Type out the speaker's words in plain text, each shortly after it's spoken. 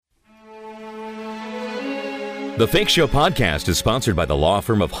The Fakeshow podcast is sponsored by the law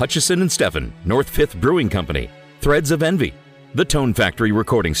firm of Hutchison & Steffen, North Fifth Brewing Company, Threads of Envy, The Tone Factory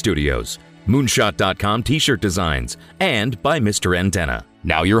Recording Studios, Moonshot.com T-shirt designs, and by Mr. Antenna.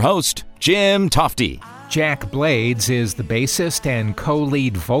 Now your host, Jim Tofte. Jack Blades is the bassist and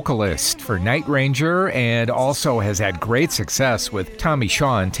co-lead vocalist for Night Ranger and also has had great success with Tommy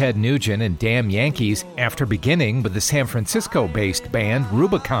Shaw and Ted Nugent and Damn Yankees after beginning with the San Francisco-based band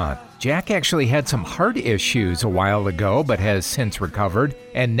Rubicon. Jack actually had some heart issues a while ago, but has since recovered.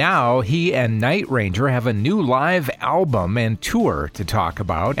 And now he and Night Ranger have a new live album and tour to talk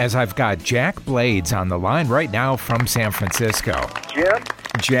about, as I've got Jack Blades on the line right now from San Francisco. Jim?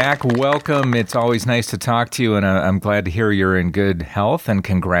 Jack, welcome. It's always nice to talk to you, and I'm glad to hear you're in good health, and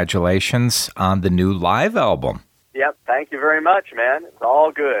congratulations on the new live album. Yep, thank you very much, man. It's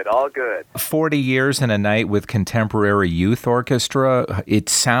all good, all good. 40 years and a night with Contemporary Youth Orchestra. It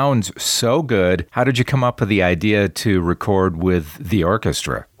sounds so good. How did you come up with the idea to record with the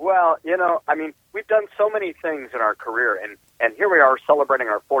orchestra? Well, we've done so many things in our career, and here we are celebrating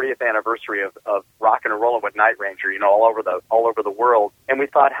our 40th anniversary of rock and rolling with Night Ranger, all over the world. And we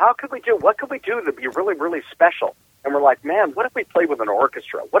thought, what could we do to be really, really special? And we're like, man, what if we played with an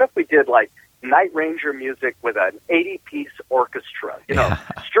orchestra? What if we did like Night Ranger music with an 80-piece orchestra,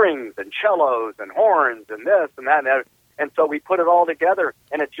 strings and cellos and horns and this and that and that. And so we put it all together,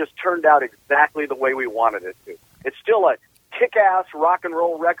 and it just turned out exactly the way we wanted it to. It's still a kick-ass rock and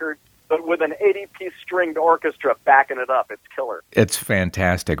roll record, but with an 80-piece stringed orchestra backing it up. It's killer. It's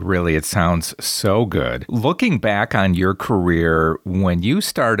fantastic, really. It sounds so good. Looking back on your career, when you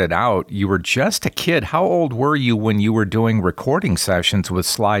started out, you were just a kid. How old were you when you were doing recording sessions with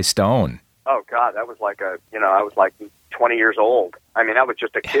Sly Stone? Oh, God, that was like I was like 20 years old. I mean, I was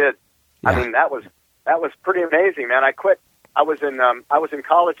just a kid. Yeah. I mean, that was pretty amazing, man. I quit. I was in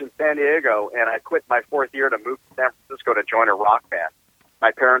college in San Diego, and I quit my fourth year to move to San Francisco to join a rock band.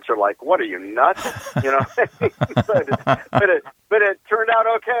 My parents are like, "What are you, nuts?" but it turned out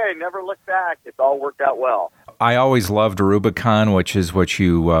okay. Never looked back. It's all worked out well. I always loved Rubicon, which is what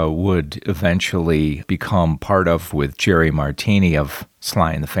you would eventually become part of with Jerry Martini of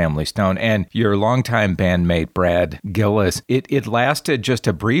Sly and the Family Stone, and your longtime bandmate, Brad Gillis. It lasted just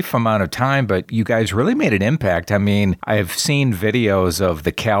a brief amount of time, but you guys really made an impact. I mean, I've seen videos of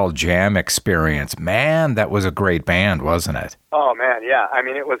the Cal Jam Experience. Man, that was a great band, wasn't it? Oh, man, yeah. I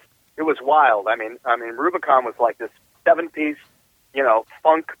mean, it was wild. I mean, Rubicon was like this 7-piece,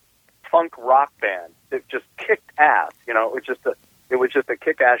 funk rock band. It just kicked ass. It was just a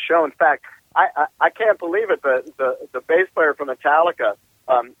kick-ass show. In fact, I can't believe it, but the bass player from Metallica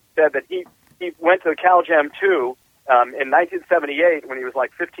said that he went to the Cal Jam 2 in 1978 when he was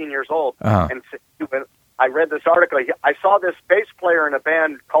like 15 years old. Uh-huh. And I read this article. I saw this bass player in a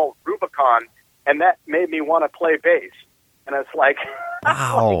band called Rubicon, and that made me want to play bass. And it's like,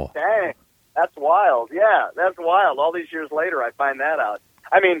 wow, like, dang, that's wild. Yeah, that's wild. All these years later, I find that out.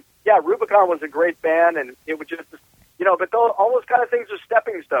 I mean, yeah, Rubicon was a great band, and it was just, but all those kind of things are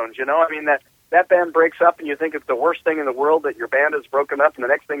stepping stones, I mean, that band breaks up, and you think it's the worst thing in the world that your band has broken up, and the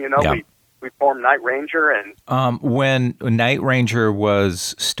next thing you know, yeah. We formed Night Ranger. And when Night Ranger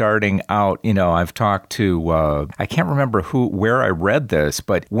was starting out, I've talked to, I can't remember where I read this,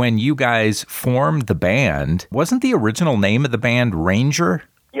 but when you guys formed the band, wasn't the original name of the band Ranger?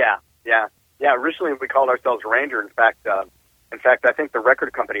 Yeah. Originally, we called ourselves Ranger. In fact, I think the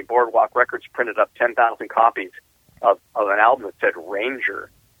record company, Boardwalk Records, printed up 10,000 copies of an album that said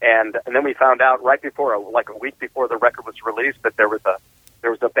Ranger. And then we found out right before, like a week before the record was released, that there was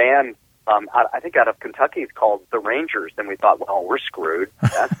a band, I think out of Kentucky, called the Rangers. And we thought, well, we're screwed.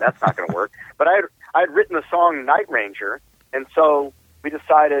 That's not going to work. But I had written the song Night Ranger, and so we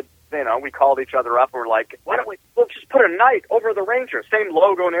decided, we called each other up and we're like, why don't we'll just put a night over the Ranger, same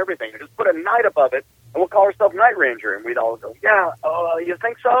logo and everything, just put a night above it, and we'll call ourselves Night Ranger. And we'd all go, yeah, you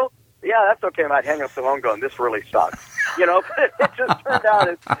think so? Yeah, that's okay. And I'd hang up the phone going, this really sucks. But it just turned out,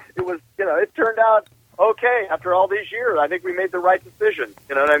 it turned out okay after all these years. I think we made the right decision.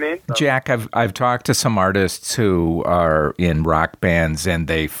 You know what I mean? So. Jack, I've talked to some artists who are in rock bands, and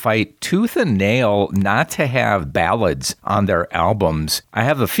they fight tooth and nail not to have ballads on their albums. I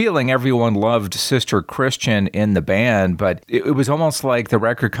have a feeling everyone loved Sister Christian in the band, but it was almost like the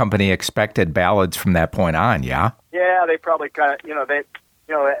record company expected ballads from that point on, yeah? Yeah, they probably kind of,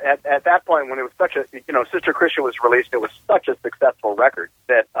 at that point when it was such a, Sister Christian was released, it was such a successful record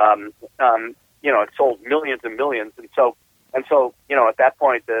that, it sold millions and millions. And so, at that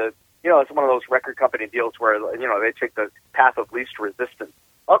point, it's one of those record company deals where, they take the path of least resistance.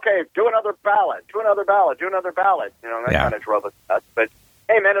 Okay, do another ballad. That kind of drove us nuts. But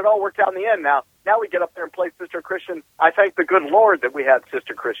hey, man, it all worked out in the end. Now, now we get up there and play Sister Christian. I thank the good Lord that we had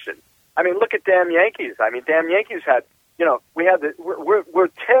Sister Christian. I mean, look at Damn Yankees. I mean, Damn Yankees had, we had we're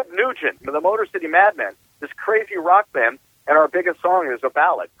Ted Nugent, the Motor City Madmen, this crazy rock band, and our biggest song is a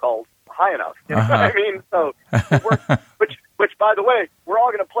ballad called High Enough. You know what I mean? So, which by the way, we're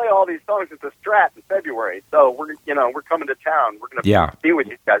all going to play all these songs at the Strat in February. So we're coming to town. We're going to be with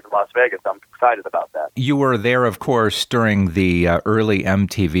you guys in Las Vegas. I'm excited about that. You were there, of course, during the early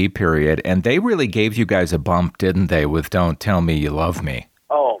MTV period, and they really gave you guys a bump, didn't they, with Don't Tell Me You Love Me?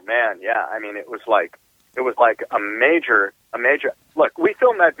 Oh man, yeah. I mean, it was like a major. Look, we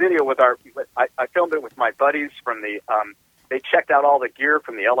filmed that video with I filmed it with my buddies from the. They checked out all the gear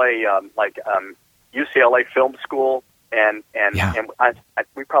from the LA, UCLA Film School, and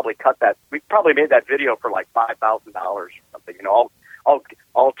we probably cut that. We probably made that video for like $5,000 or something.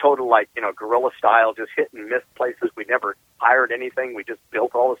 All total, like, guerrilla style, just hit and miss places. We never hired anything. We just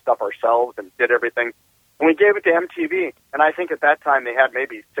built all the stuff ourselves and did everything. And we gave it to MTV, and I think at that time they had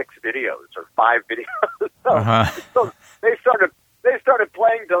maybe 6 videos or 5 videos. So they started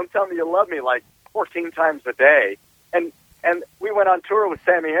playing "Don't Tell Me You Love Me" like 14 times a day, and we went on tour with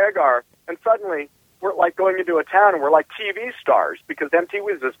Sammy Hagar, and suddenly we're like going into a town and we're like TV stars because MTV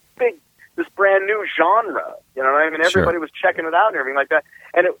was this brand new genre. You know what I mean? Everybody was checking it out and everything like that,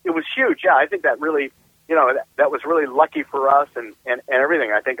 and it was huge. Yeah, I think that really, that was really lucky for us and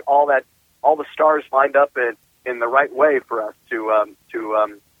everything. I think all the stars lined up in the right way for us to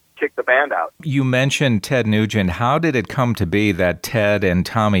kick the band out. You mentioned Ted Nugent. How did it come to be that Ted and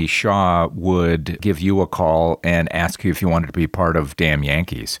Tommy Shaw would give you a call and ask you if you wanted to be part of Damn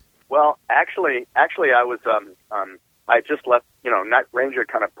Yankees? Well, actually, I was I just left. Night Ranger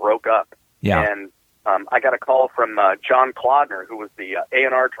kind of broke up, and I got a call from John Klodner, who was the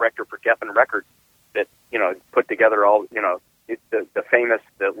A&R director for Geffen Records, that put together all the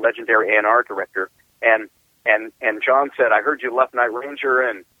legendary A&R director, and John said, "I heard you left Night Ranger,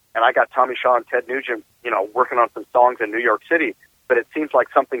 and I got Tommy Shaw and Ted Nugent, working on some songs in New York City, but it seems like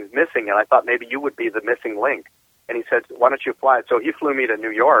something's missing, and I thought maybe you would be the missing link." And he said, "Why don't you fly?" So he flew me to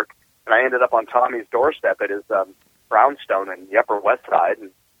New York, and I ended up on Tommy's doorstep at his brownstone in the Upper West Side,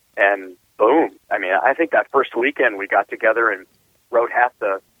 and boom! I mean, I think that first weekend we got together and wrote half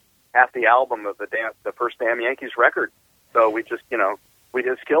the album of the first Damn Yankees record. So we just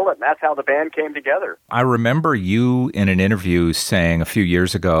killed it, and that's how the band came together. I remember you in an interview saying a few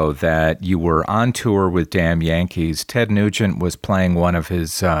years ago that you were on tour with Damn Yankees. Ted Nugent was playing one of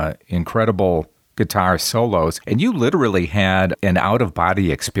his incredible guitar solos, and you literally had an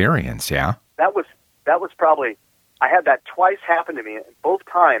out-of-body experience, yeah? That was probably, I had that twice happen to me, and both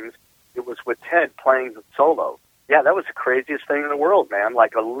times it was with Ted playing the solo. Yeah, that was the craziest thing in the world, man.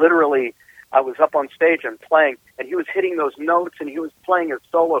 Like, literally, I was up on stage and playing, and he was hitting those notes, and he was playing his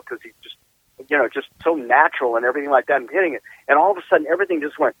solo because he's just, just so natural and everything like that, and hitting it. And all of a sudden, everything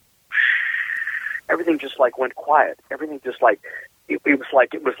just went, everything just like went quiet. Everything just like, it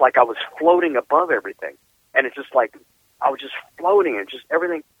was like I was floating above everything, and it's just like I was just floating and just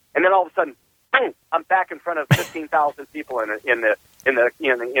everything. And then all of a sudden, boom! I'm back in front of 15,000 people in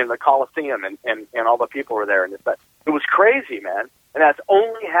the Coliseum, and all the people were there, and it was crazy, man. And that's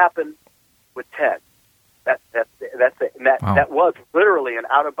only happened with Ted. That's it. And that was literally an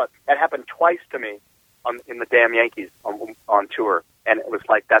out-of-body. That happened twice to me in the Damn Yankees on tour, and it was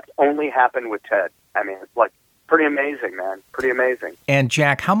like that's only happened with Ted. I mean, it's like pretty amazing, man. Pretty amazing. And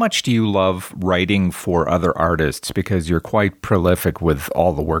Jack, how much do you love writing for other artists? Because you're quite prolific with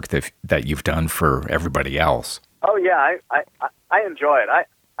all the work that you've done for everybody else. Oh yeah, I enjoy it.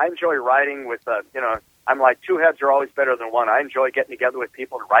 I enjoy writing with I'm like, two heads are always better than one. I enjoy getting together with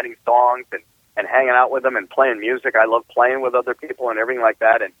people and writing songs and hanging out with them and playing music. I love playing with other people and everything like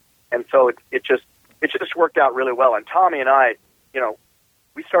that. And so it just worked out really well. And Tommy and I,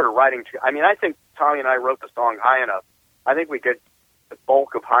 we started writing. I mean, I think Tommy and I wrote the song High Enough. I think the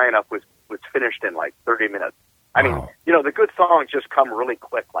bulk of High Enough was finished in like 30 minutes. I mean, the good songs just come really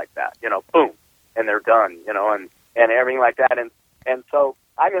quick like that, boom, and they're done, and everything like that. And so,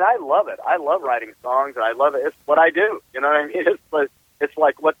 I mean, I love it. I love writing songs, and I love it. It's what I do. You know what I mean? It's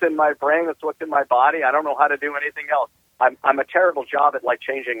like what's in my brain. It's what's in my body. I don't know how to do anything else. I'm a terrible job at like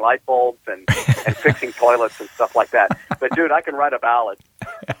changing light bulbs and fixing toilets and stuff like that. But dude, I can write a ballad.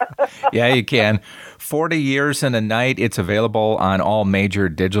 Yeah, you can. 40 Years and a Night. It's available on all major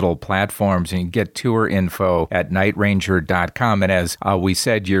digital platforms, and you can get tour info at nightranger.com. And as we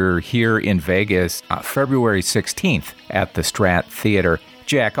said, you're here in Vegas February 16th at the Strat Theater.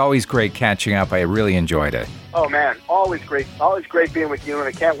 Jack, always great catching up. I really enjoyed it. Oh, man, always great being with you, and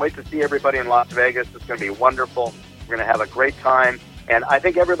I can't wait to see everybody in Las Vegas. It's going to be wonderful. We're going to have a great time, And I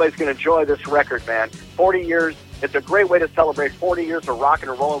think everybody's going to enjoy this record, man. 40 years, it's a great way to celebrate 40 years of rock and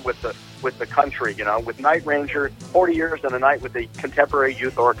rolling with the country, with Night Ranger, 40 years and a night with the Contemporary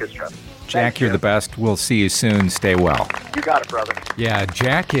Youth Orchestra. Jack, you're the best. We'll see you soon. Stay well. You got it, brother. Yeah,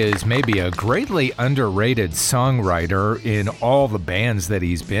 Jack is maybe a greatly underrated songwriter in all the bands that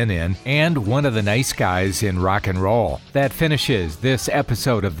he's been in, and one of the nice guys in rock and roll. That finishes this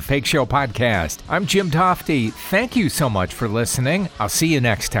episode of the Fake Show podcast. I'm Jim Tofte. Thank you so much for listening. I'll see you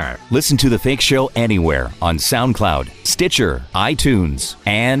next time. Listen to The Fake Show anywhere on SoundCloud, Stitcher, iTunes,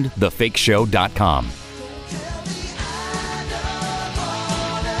 and thefakeshow.com.